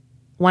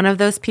 One of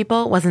those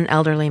people was an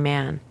elderly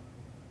man.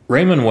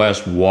 Raymond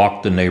West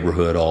walked the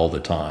neighborhood all the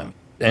time,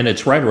 and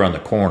it's right around the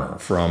corner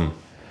from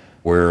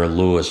where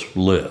Lewis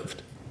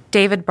lived.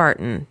 David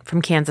Barton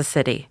from Kansas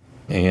City.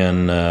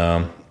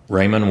 And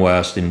Raymond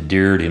West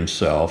endeared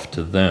himself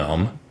to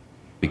them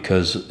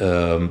because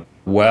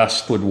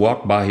West would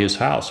walk by his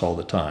house all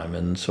the time,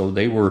 and so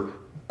they were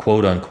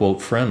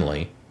quote-unquote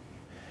friendly.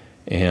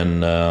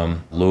 And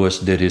Lewis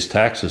did his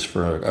taxes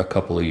for a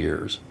couple of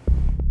years.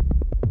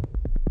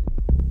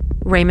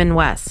 Raymond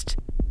West,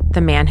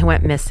 the man who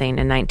went missing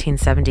in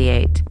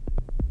 1978.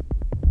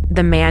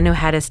 The man who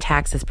had his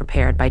taxes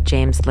prepared by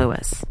James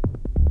Lewis.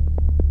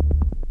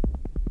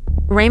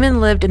 Raymond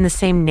lived in the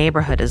same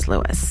neighborhood as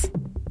Lewis,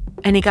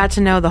 and he got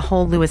to know the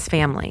whole Lewis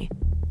family.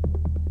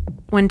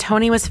 When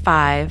Tony was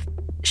 5,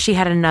 she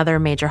had another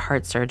major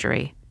heart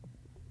surgery.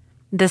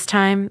 This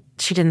time,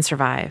 she didn't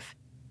survive.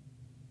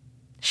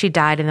 She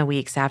died in the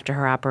weeks after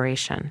her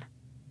operation.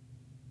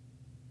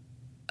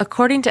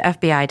 According to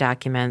FBI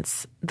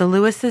documents, the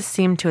Lewises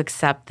seemed to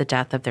accept the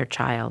death of their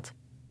child.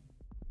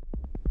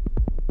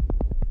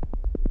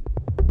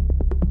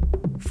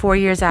 4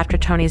 years after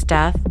Tony's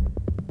death,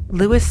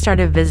 Lewis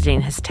started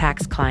visiting his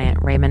tax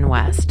client, Raymond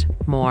West,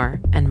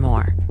 more and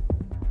more.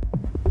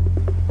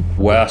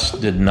 West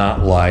did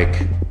not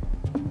like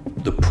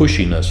the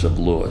pushiness of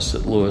Lewis,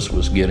 that Lewis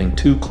was getting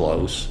too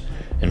close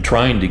and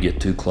trying to get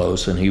too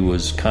close, and he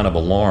was kind of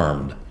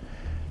alarmed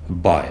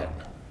by it.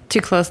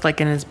 Too close, like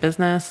in his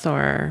business,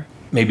 or?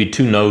 Maybe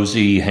too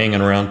nosy,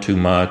 hanging around too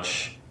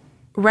much.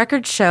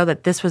 Records show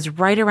that this was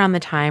right around the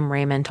time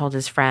Raymond told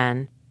his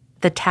friend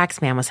the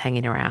tax man was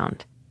hanging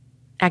around,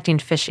 acting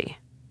fishy.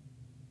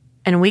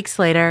 And weeks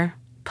later,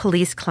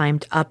 police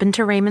climbed up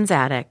into Raymond's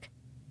attic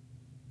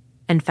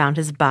and found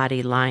his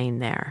body lying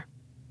there.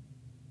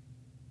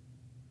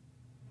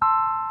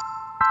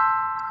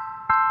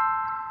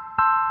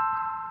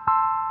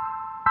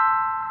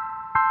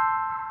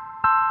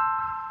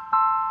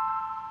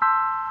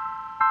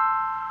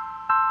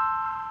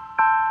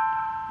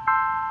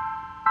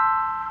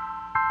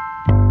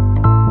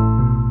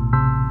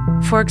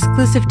 For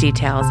exclusive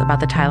details about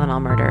the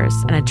Tylenol murders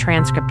and a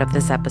transcript of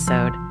this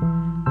episode,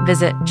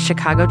 visit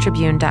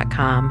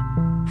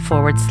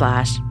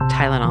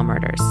chicagotribune.com/Tylenol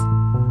murders.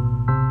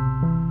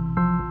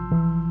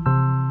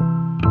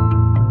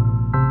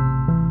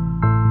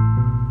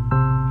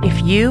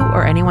 If you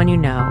or anyone you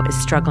know is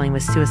struggling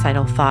with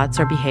suicidal thoughts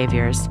or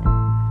behaviors,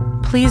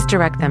 please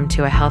direct them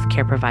to a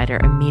healthcare provider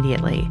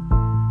immediately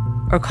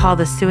or call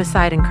the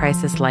Suicide and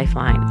Crisis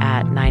Lifeline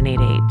at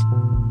 988.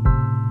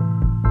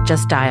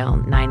 Just dial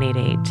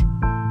 988.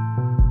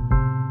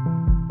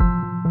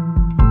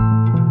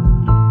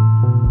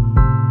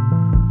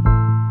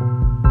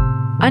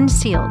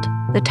 Unsealed,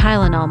 The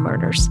Tylenol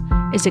Murders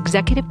is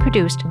executive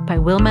produced by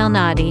Will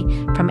Malnati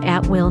from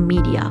At Will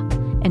Media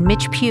and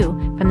Mitch Pugh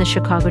from the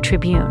Chicago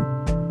Tribune,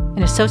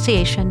 in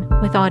association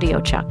with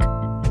AudioChuck.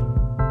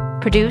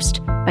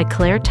 Produced by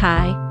Claire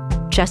Ty,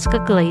 Jessica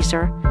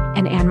Glazer,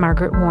 and Ann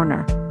Margaret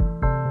Warner.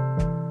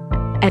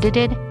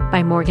 Edited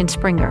by Morgan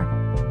Springer.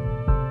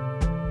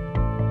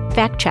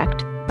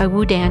 Fact-checked by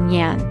Wudan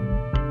Yan.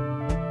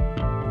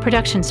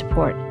 Production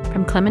support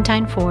from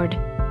Clementine Ford,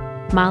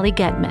 Molly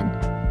Getman,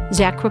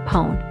 Zach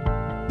Rapone,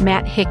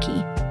 Matt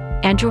Hickey,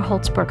 Andrew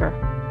Holtzberger,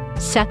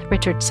 Seth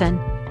Richardson,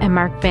 and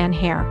Mark Van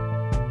Hare.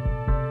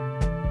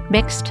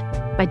 Mixed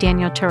by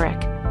Daniel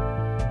Turek.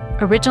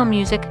 Original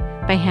music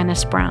by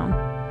Hannes Brown,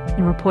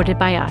 and reported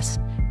by us,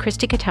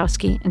 Christy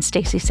Katowski and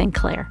Stacy St.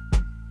 Clair.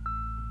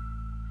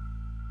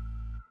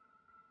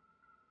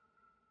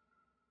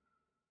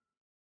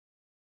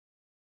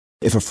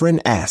 If a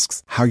friend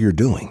asks how you're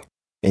doing,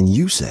 and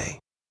you say,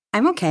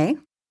 I'm okay.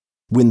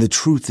 When the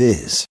truth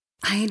is,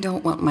 I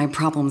don't want my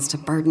problems to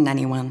burden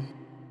anyone.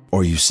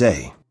 Or you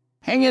say,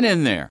 hang it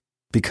in there.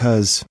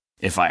 Because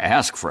if I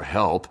ask for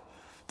help,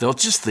 they'll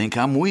just think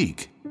I'm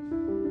weak.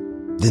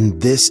 Then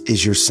this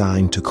is your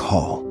sign to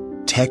call,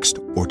 text,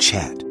 or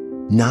chat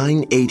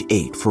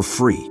 988 for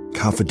free,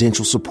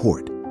 confidential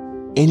support.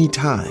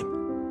 Anytime.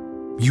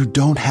 You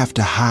don't have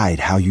to hide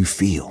how you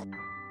feel.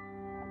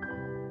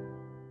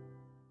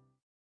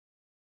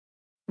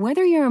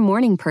 Whether you're a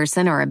morning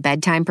person or a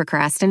bedtime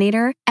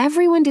procrastinator,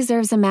 everyone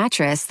deserves a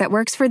mattress that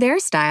works for their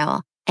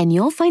style. And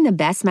you'll find the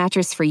best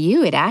mattress for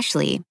you at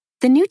Ashley.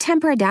 The new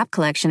Tempur-Adapt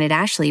collection at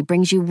Ashley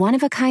brings you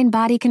one-of-a-kind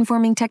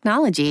body-conforming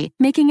technology,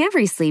 making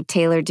every sleep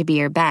tailored to be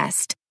your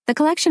best. The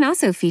collection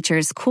also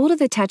features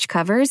cool-to-the-touch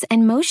covers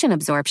and motion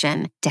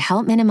absorption to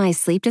help minimize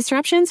sleep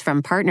disruptions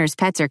from partners,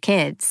 pets, or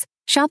kids.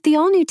 Shop the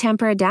all-new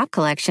Tempur-Adapt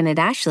collection at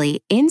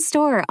Ashley,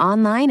 in-store or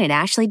online at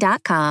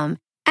ashley.com.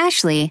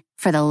 Ashley,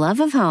 for the love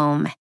of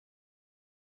home.